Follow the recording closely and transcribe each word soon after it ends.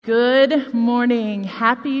Good morning.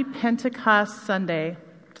 Happy Pentecost Sunday.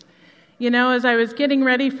 You know, as I was getting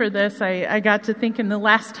ready for this, I got to thinking the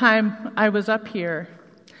last time I was up here,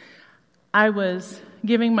 I was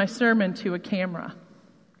giving my sermon to a camera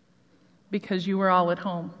because you were all at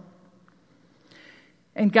home.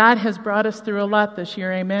 And God has brought us through a lot this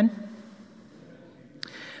year, amen?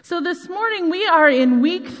 So this morning we are in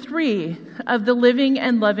week 3 of the Living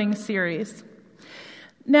and Loving series.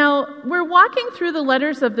 Now, we're walking through the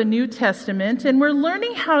letters of the New Testament, and we're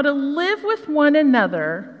learning how to live with one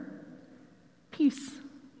another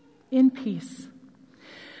in peace.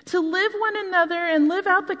 To live one another and live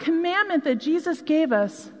out the commandment that Jesus gave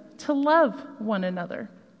us to love one another.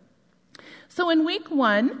 So in week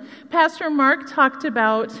 1, Pastor Mark talked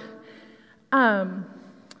about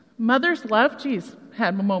mother's love.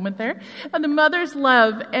 Had a moment there. The mother's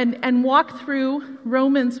love and walked through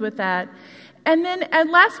Romans with that. And then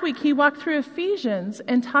last week, he walked through Ephesians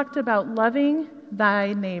and talked about loving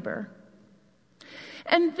thy neighbor.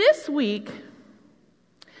 And this week,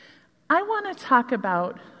 we're going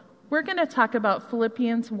to talk about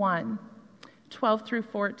Philippians 1, 12 through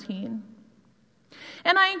 14.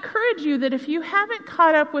 And I encourage you that if you haven't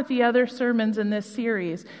caught up with the other sermons in this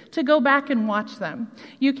series, to go back and watch them.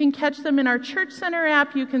 You can catch them in our Church Center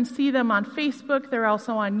app. You can see them on Facebook. They're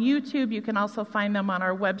also on YouTube. You can also find them on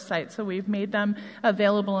our website. So we've made them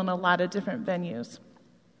available in a lot of different venues.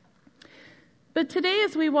 But today,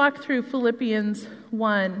 as we walk through Philippians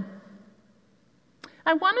 1,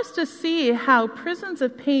 I want us to see how prisons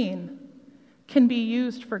of pain can be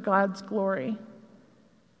used for God's glory.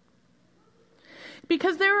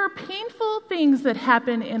 Because there are painful things that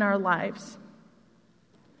happen in our lives.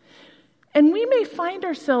 And we may find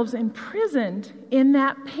ourselves imprisoned in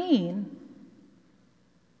that pain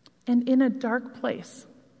and in a dark place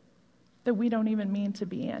that we don't even mean to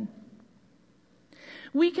be in.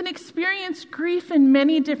 We can experience grief in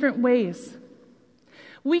many different ways.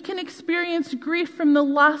 We can experience grief from the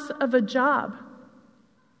loss of a job,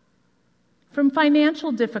 from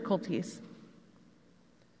financial difficulties,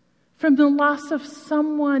 from the loss of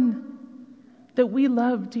someone that we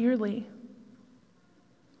love dearly.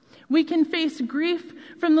 We can face grief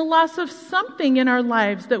from the loss of something in our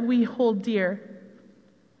lives that we hold dear.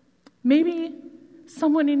 Maybe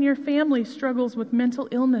someone in your family struggles with mental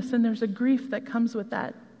illness and there's a grief that comes with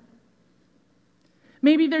that.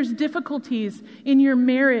 Maybe there's difficulties in your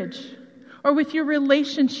marriage or with your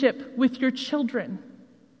relationship with your children.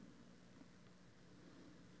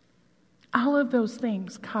 All of those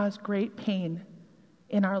things cause great pain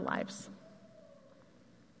in our lives.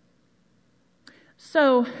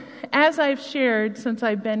 So, as I've shared since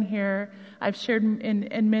I've been here, I've shared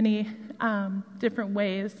in many different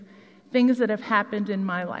ways things that have happened in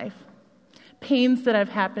my life, pains that have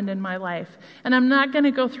happened in my life. And I'm not going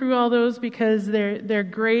to go through all those because they're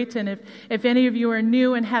great. And if any of you are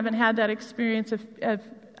new and haven't had that experience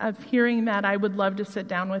of hearing that, I would love to sit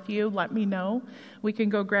down with you. Let me know. We can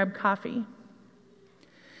go grab coffee.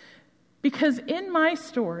 Because in my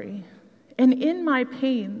story and in my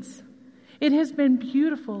pains, it has been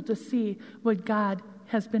beautiful to see what God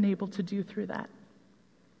has been able to do through that.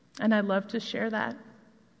 And I'd love to share that.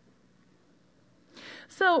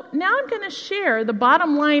 So now I'm going to share the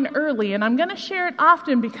bottom line early, and I'm going to share it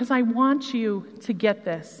often because I want you to get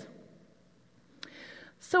this.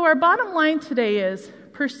 So our bottom line today is: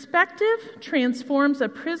 perspective transforms a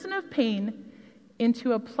prison of pain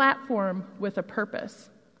into a platform with a purpose.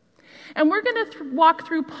 And we're going to walk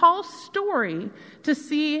through Paul's story to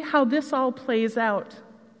see how this all plays out.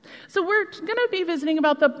 So we're going to be visiting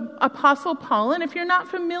about the Apostle Paul, and if you're not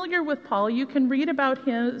familiar with Paul, you can read about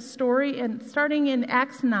his story and starting in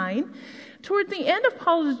Acts 9. Toward the end of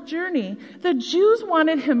Paul's journey, the Jews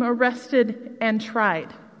wanted him arrested and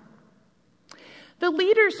tried. The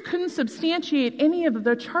leaders couldn't substantiate any of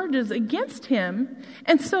the charges against him,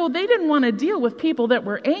 and so they didn't want to deal with people that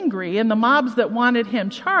were angry and the mobs that wanted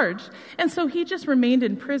him charged, and so he just remained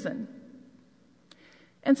in prison.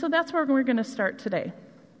 And so that's where we're going to start today.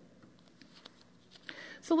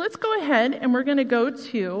 So let's go ahead and we're going to go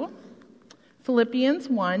to Philippians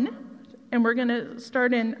 1, and we're going to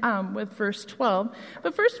start in with verse 12.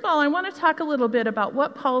 But first of all, I want to talk a little bit about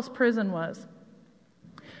what Paul's prison was.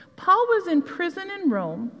 Paul was in prison in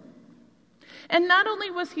Rome, and not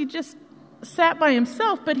only was he just sat by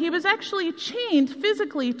himself, but he was actually chained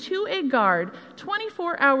physically to a guard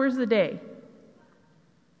 24 hours a day.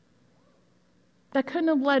 That couldn't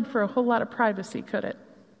have led for a whole lot of privacy, could it?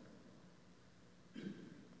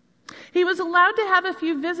 He was allowed to have a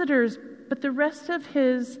few visitors, but the rest of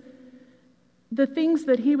the things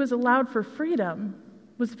that he was allowed for freedom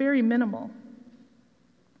was very minimal.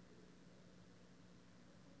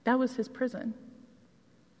 That was his prison.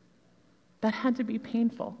 That had to be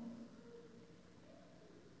painful.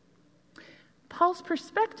 Paul's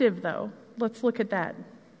perspective, though, let's look at that.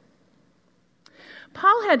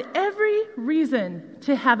 Paul had every reason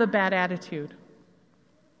to have a bad attitude.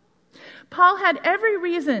 Paul had every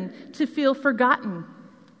reason to feel forgotten.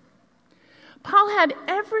 Paul had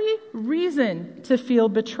every reason to feel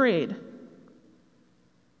betrayed.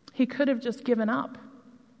 He could have just given up.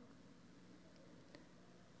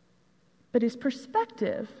 But his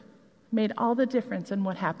perspective made all the difference in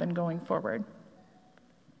what happened going forward.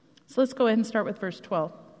 So let's go ahead and start with verse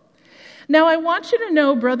 12. Now I want you to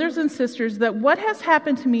know, brothers and sisters, that what has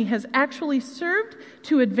happened to me has actually served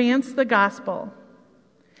to advance the gospel.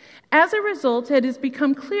 As a result, it has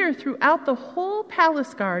become clear throughout the whole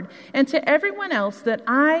palace guard and to everyone else that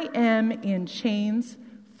I am in chains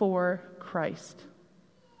for Christ.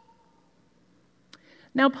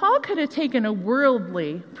 Now, Paul could have taken a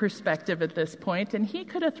worldly perspective at this point, and he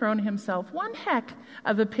could have thrown himself one heck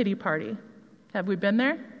of a pity party. Have we been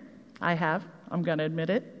there? I have. I'm going to admit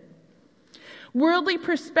it. Worldly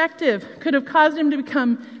perspective could have caused him to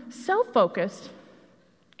become self-focused,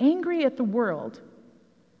 angry at the world,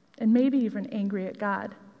 and maybe even angry at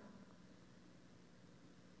God.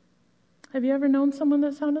 Have you ever known someone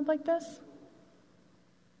that sounded like this?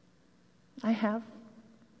 I have.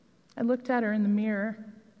 I looked at her in the mirror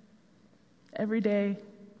every day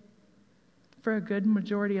for a good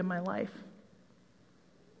majority of my life.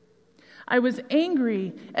 I was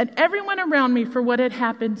angry at everyone around me for what had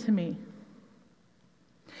happened to me.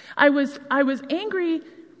 I was angry,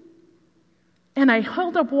 and I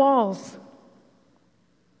held up walls.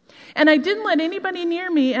 And I didn't let anybody near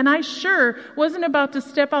me, and I sure wasn't about to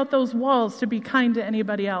step out those walls to be kind to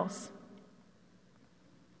anybody else.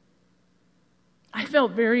 I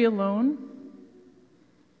felt very alone.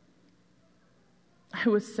 I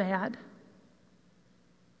was sad.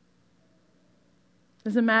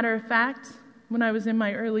 As a matter of fact, when I was in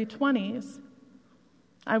my early 20s,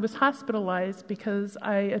 I was hospitalized because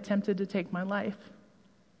I attempted to take my life.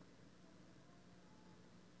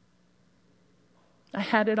 I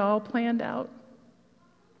had it all planned out.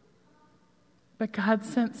 But God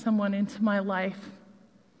sent someone into my life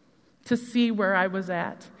to see where I was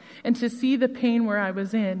at and to see the pain where I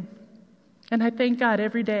was in. And I thank God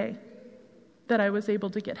every day that I was able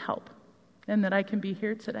to get help and that I can be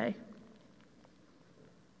here today.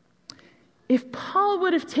 If Paul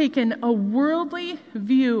would have taken a worldly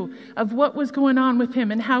view of what was going on with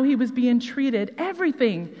him and how he was being treated,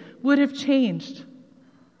 everything would have changed.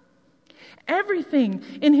 Everything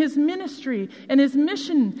in his ministry and his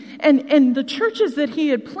mission and the churches that he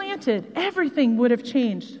had planted, everything would have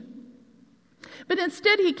changed. But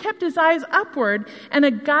instead, he kept his eyes upward, and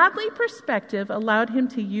a godly perspective allowed him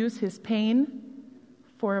to use his pain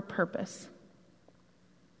for a purpose.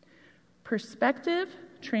 Perspective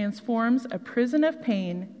transforms a prison of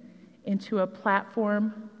pain into a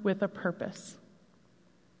platform with a purpose.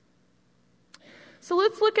 So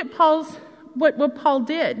let's look at what Paul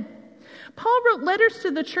did. Paul wrote letters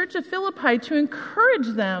to the church of Philippi to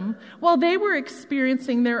encourage them while they were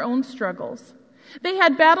experiencing their own struggles. They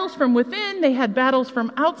had battles from within, they had battles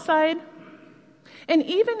from outside, and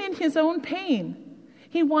even in his own pain,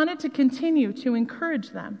 he wanted to continue to encourage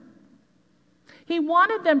them. He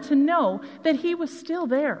wanted them to know that he was still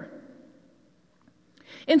there.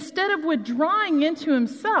 Instead of withdrawing into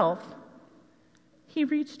himself, he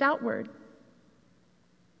reached outward.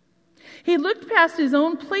 He looked past his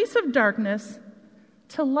own place of darkness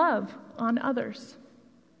to love on others.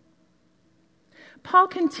 Paul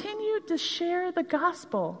continued to share the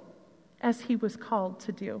gospel as he was called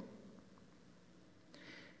to do.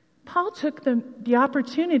 Paul took the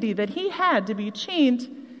opportunity that he had to be chained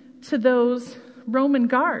to those Roman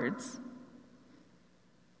guards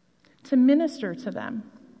to minister to them.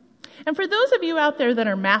 And for those of you out there that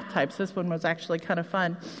are math types, this one was actually kind of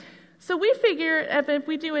fun. So we figure if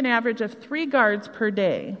we do an average of 3 guards per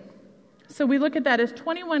day, so we look at that as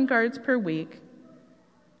 21 guards per week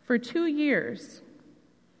for 2 years.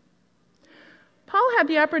 Paul had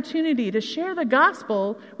the opportunity to share the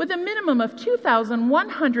gospel with a minimum of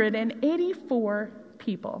 2,184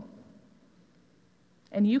 people.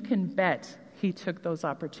 And you can bet he took those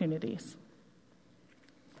opportunities.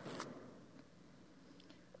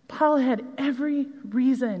 Paul had every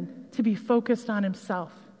reason to be focused on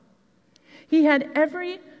himself. He had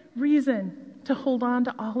every reason to hold on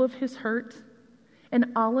to all of his hurt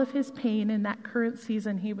and all of his pain in that current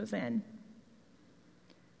season he was in.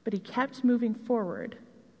 But he kept moving forward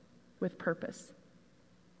with purpose.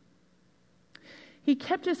 He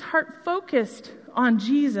kept his heart focused on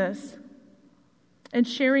Jesus and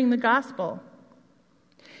sharing the gospel.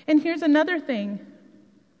 And here's another thing.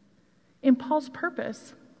 In Paul's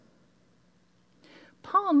purpose,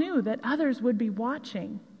 Paul knew that others would be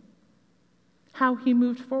watching how he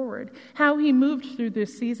moved forward, how he moved through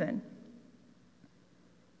this season.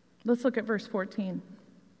 Let's look at verse 14.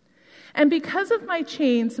 And because of my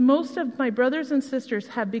chains, most of my brothers and sisters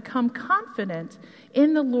have become confident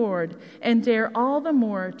in the Lord and dare all the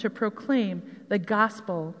more to proclaim the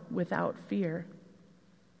gospel without fear.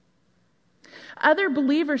 Other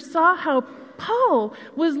believers saw how Paul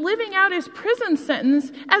was living out his prison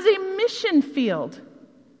sentence as a mission field.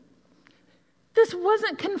 This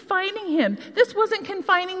wasn't confining him. This wasn't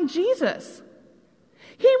confining Jesus.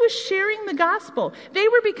 He was sharing the gospel. They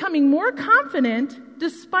were becoming more confident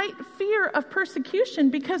despite fear of persecution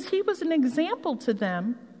because he was an example to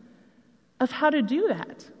them of how to do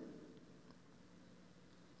that.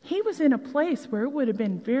 He was in a place where it would have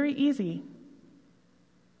been very easy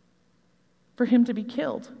for him to be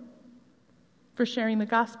killed for sharing the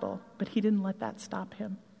gospel, but he didn't let that stop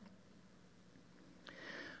him.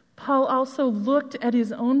 Paul also looked at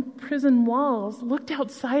his own prison walls, looked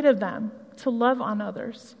outside of them to love on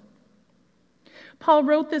others. Paul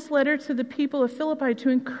wrote this letter to the people of Philippi to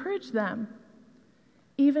encourage them,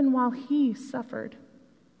 even while he suffered.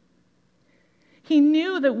 He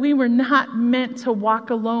knew that we were not meant to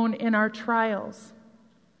walk alone in our trials.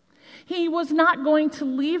 He was not going to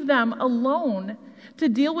leave them alone to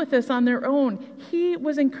deal with this on their own. He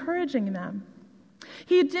was encouraging them.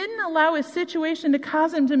 He didn't allow his situation to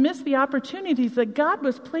cause him to miss the opportunities that God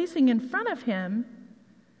was placing in front of him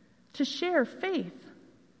to share faith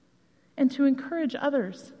and to encourage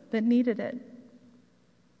others that needed it.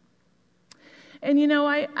 And you know,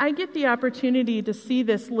 I get the opportunity to see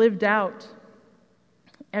this lived out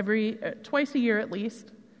twice a year at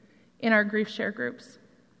least in our grief share groups.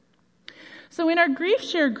 So in our grief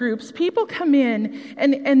share groups, people come in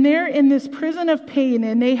and they're in this prison of pain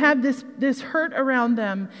and they have this hurt around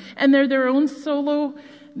them and they're their own solo,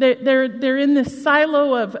 they're in this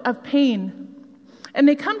silo of pain. And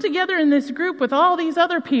they come together in this group with all these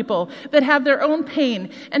other people that have their own pain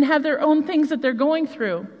and have their own things that they're going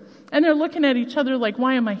through. And they're looking at each other like,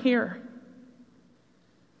 why am I here?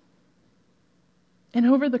 And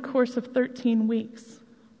over the course of 13 weeks,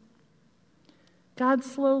 God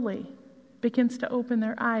slowly begins to open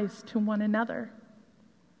their eyes to one another.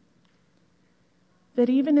 That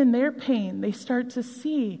even in their pain, they start to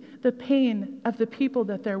see the pain of the people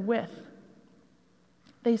that they're with.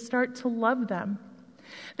 They start to love them.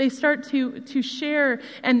 They start to share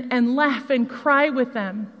and laugh and cry with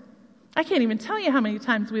them. I can't even tell you how many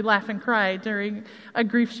times we laugh and cry during a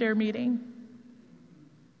grief share meeting.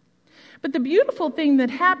 But the beautiful thing that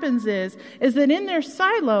happens is that in their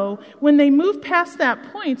silo, when they move past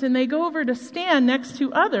that point and they go over to stand next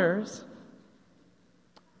to others,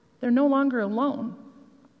 they're no longer alone.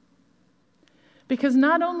 Because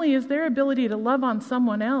not only is their ability to love on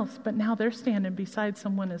someone else, but now they're standing beside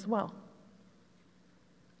someone as well.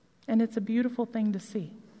 And it's a beautiful thing to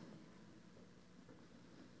see.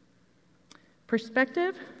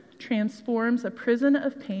 Perspective transforms a prison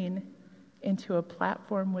of pain into a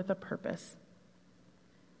platform with a purpose.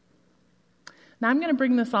 Now I'm going to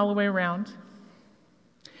bring this all the way around.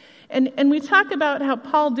 And we talk about how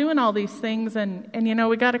Paul doing all these things, and you know,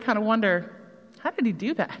 we got to kind of wonder, how did he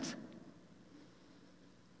do that?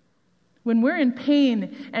 When we're in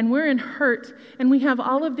pain and we're in hurt and we have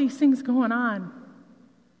all of these things going on,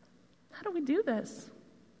 how do we do this?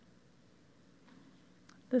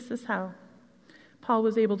 This is how Paul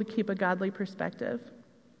was able to keep a godly perspective.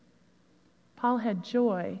 Paul had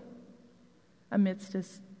joy amidst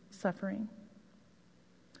his suffering.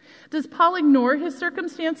 Does Paul ignore his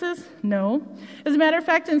circumstances? No. As a matter of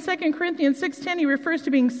fact, in 2 Corinthians 6:10, he refers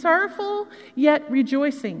to being sorrowful yet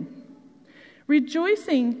rejoicing.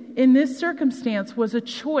 Rejoicing in this circumstance was a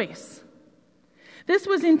choice. This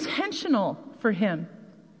was intentional for him.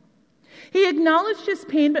 He acknowledged his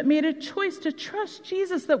pain but made a choice to trust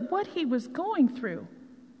Jesus that what he was going through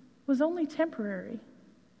was only temporary.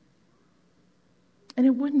 And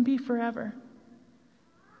it wouldn't be forever.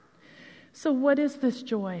 So what is this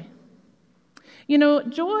joy? You know,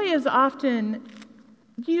 joy is often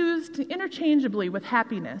used interchangeably with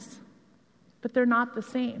happiness, but they're not the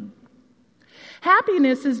same.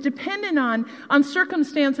 Happiness is dependent on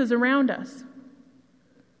circumstances around us.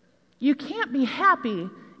 You can't be happy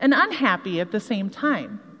and unhappy at the same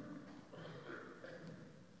time.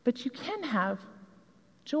 But you can have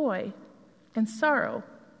joy and sorrow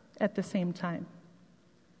at the same time.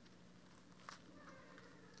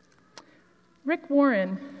 Rick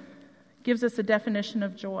Warren gives us a definition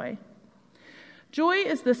of joy. Joy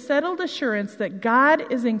is the settled assurance that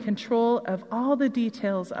God is in control of all the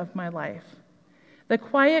details of my life. The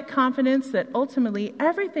quiet confidence that ultimately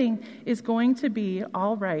everything is going to be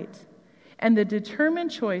all right. And the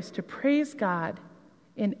determined choice to praise God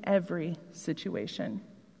in every situation.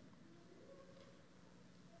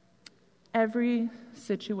 Every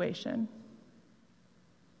situation.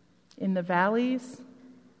 In the valleys,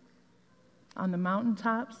 on the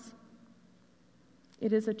mountaintops,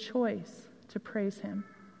 it is a choice to praise Him.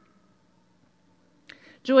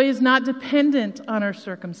 Joy is not dependent on our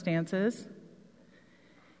circumstances.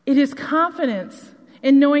 It is confidence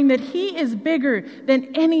in knowing that He is bigger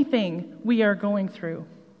than anything we are going through.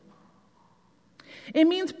 It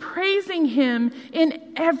means praising Him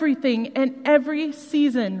in everything and every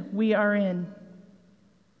season we are in.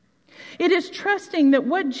 It is trusting that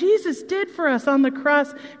what Jesus did for us on the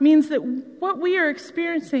cross means that what we are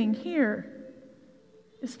experiencing here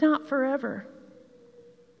is not forever.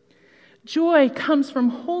 Joy comes from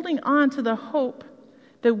holding on to the hope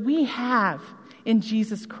that we have in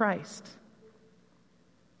Jesus Christ.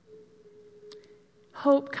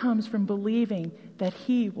 Hope comes from believing that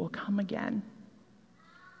He will come again.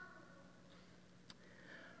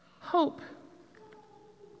 Hope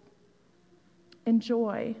and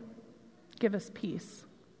joy give us peace.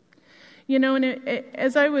 You know, and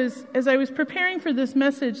as I was preparing for this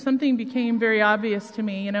message, something became very obvious to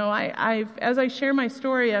me. You know, as I share my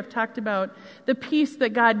story, I've talked about the peace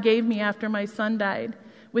that God gave me after my son died.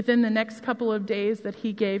 Within the next couple of days that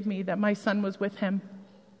He gave me, that my son was with him.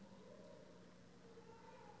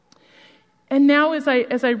 And now, as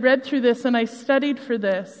I read through this and I studied for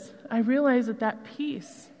this, I realized that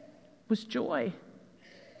peace was joy.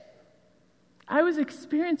 I was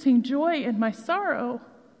experiencing joy in my sorrow.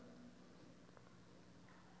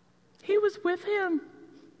 He was with him,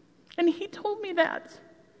 and He told me that.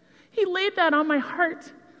 He laid that on my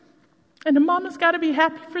heart. And a mama's got to be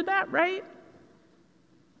happy for that, right?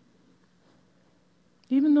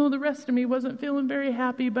 Even though the rest of me wasn't feeling very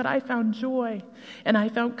happy, but I found joy, and I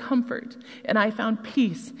found comfort, and I found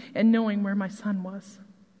peace in knowing where my son was.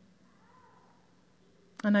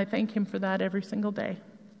 And I thank Him for that every single day.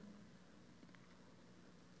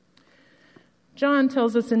 John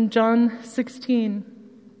tells us in John 16,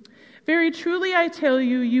 "Very truly I tell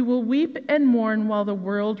you, you will weep and mourn while the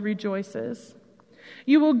world rejoices.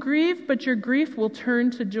 You will grieve, but your grief will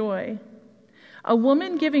turn to joy. A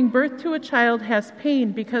woman giving birth to a child has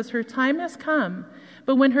pain because her time has come,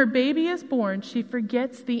 but when her baby is born, she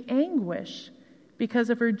forgets the anguish because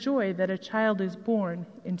of her joy that a child is born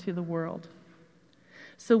into the world.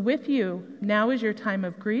 So with you, now is your time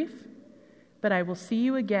of grief, but I will see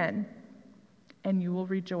you again, and you will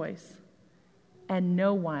rejoice, and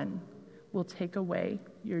no one will take away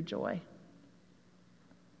your joy."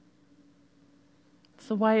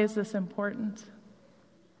 So why is this important?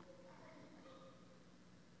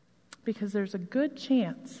 Because there's a good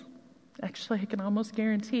chance, actually I can almost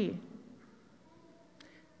guarantee,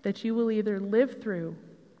 that you will either live through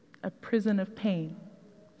a prison of pain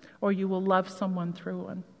or you will love someone through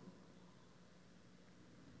one.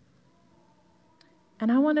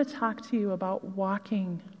 And I want to talk to you about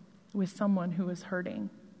walking with someone who is hurting.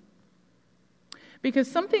 Because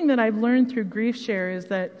something that I've learned through Grief Share is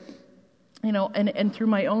that, you know, and through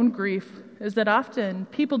my own grief, is that often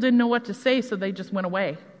people didn't know what to say, so they just went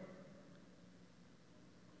away.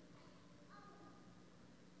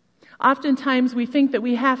 Oftentimes we think that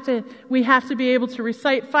we have to be able to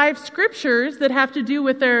recite 5 scriptures that have to do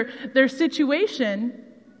with their situation,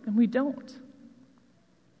 and we don't.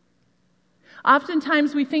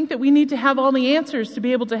 Oftentimes we think that we need to have all the answers to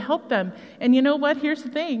be able to help them. And you know what? Here's the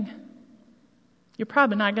thing. You're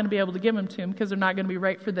probably not going to be able to give them to them because they're not going to be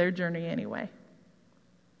right for their journey anyway.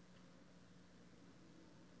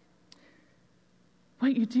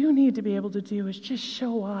 What you do need to be able to do is just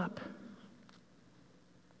show up.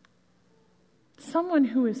 Someone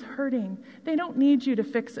who is hurting, they don't need you to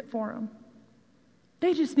fix it for them.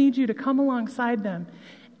 They just need you to come alongside them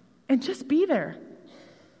and just be there.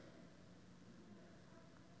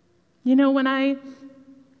 You know, when I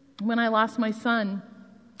lost my son,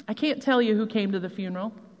 I can't tell you who came to the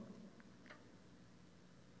funeral.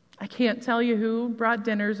 I can't tell you who brought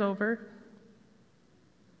dinners over.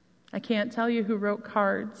 I can't tell you who wrote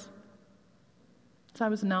cards. So I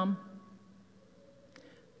was numb.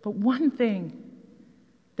 But one thing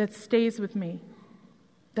that stays with me,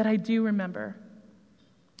 that I do remember,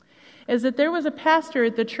 is that there was a pastor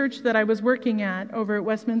at the church that I was working at over at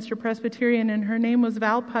Westminster Presbyterian, and her name was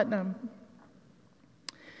Val Putnam.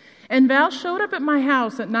 And Val showed up at my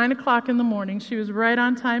house at 9 o'clock in the morning. She was right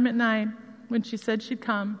on time at 9 when she said she'd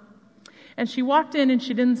come. And she walked in and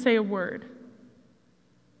she didn't say a word.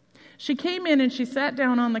 She came in and she sat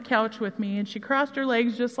down on the couch with me, and she crossed her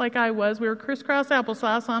legs just like I was. We were crisscross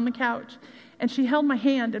applesauce on the couch. And she held my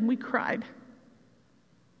hand and we cried.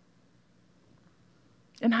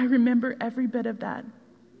 And I remember every bit of that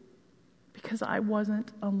because I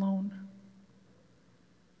wasn't alone.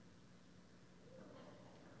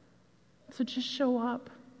 So just show up.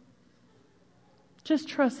 Just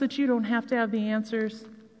trust that you don't have to have the answers.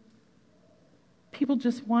 People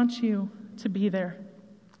just want you to be there.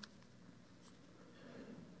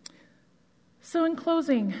 So in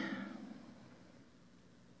closing,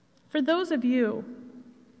 for those of you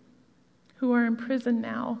who are in prison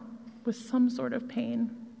now with some sort of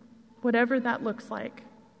pain, whatever that looks like,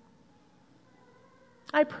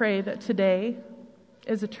 I pray that today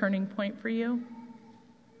is a turning point for you.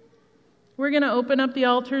 We're going to open up the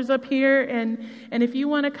altars up here, and if you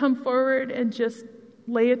want to come forward and just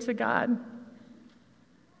lay it to God,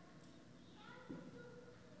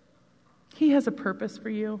 He has a purpose for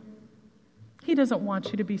you. He doesn't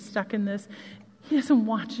want you to be stuck in this. He doesn't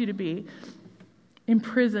want you to be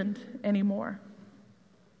imprisoned anymore.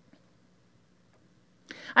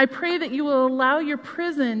 I pray that you will allow your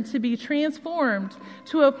prison to be transformed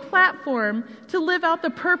to a platform to live out the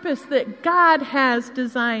purpose that God has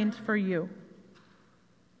designed for you.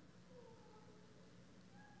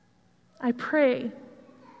 I pray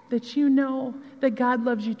that you know that God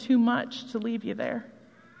loves you too much to leave you there.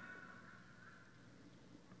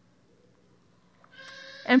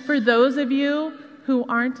 And for those of you who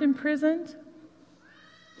aren't imprisoned,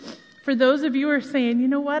 for those of you who are saying, you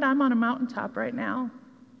know what, I'm on a mountaintop right now,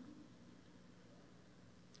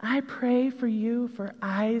 I pray for you for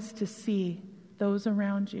eyes to see those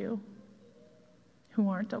around you who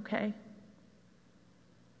aren't okay.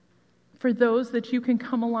 For those that you can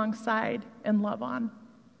come alongside and love on.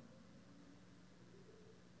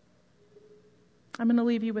 I'm going to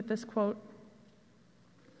leave you with this quote.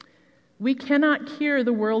 We cannot cure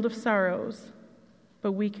the world of sorrows,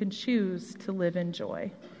 but we can choose to live in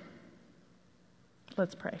joy.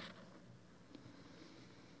 Let's pray.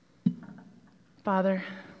 Father,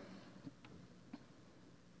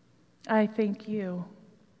 I thank you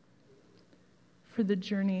for the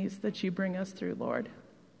journeys that you bring us through, Lord.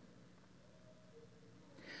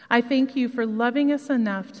 I thank you for loving us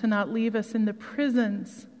enough to not leave us in the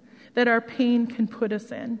prisons that our pain can put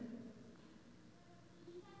us in.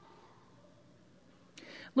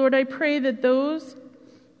 Lord, I pray that those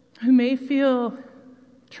who may feel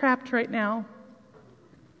trapped right now,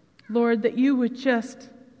 Lord, that you would just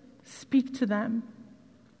speak to them.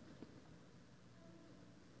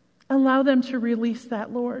 Allow them to release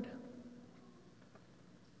that, Lord.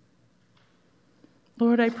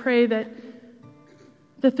 Lord, I pray that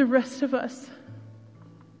the rest of us,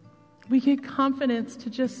 we get confidence to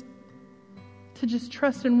just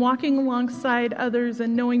trust in walking alongside others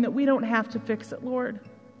and knowing that we don't have to fix it, Lord.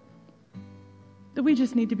 That we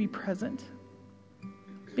just need to be present.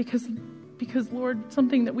 Because Lord,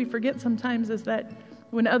 something that we forget sometimes is that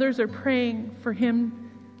when others are praying for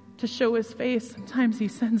Him to show His face, sometimes He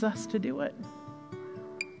sends us to do it.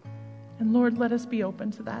 And Lord, let us be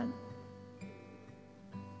open to that.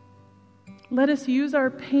 Let us use our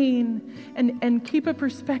pain and keep a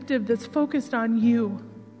perspective that's focused on you,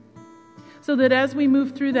 so that as we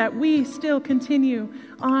move through that, we still continue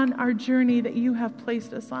on our journey that you have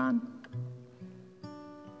placed us on.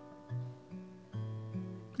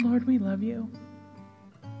 Lord, we love you.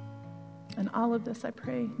 And all of this I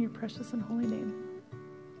pray in your precious and holy name.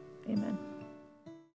 Amen.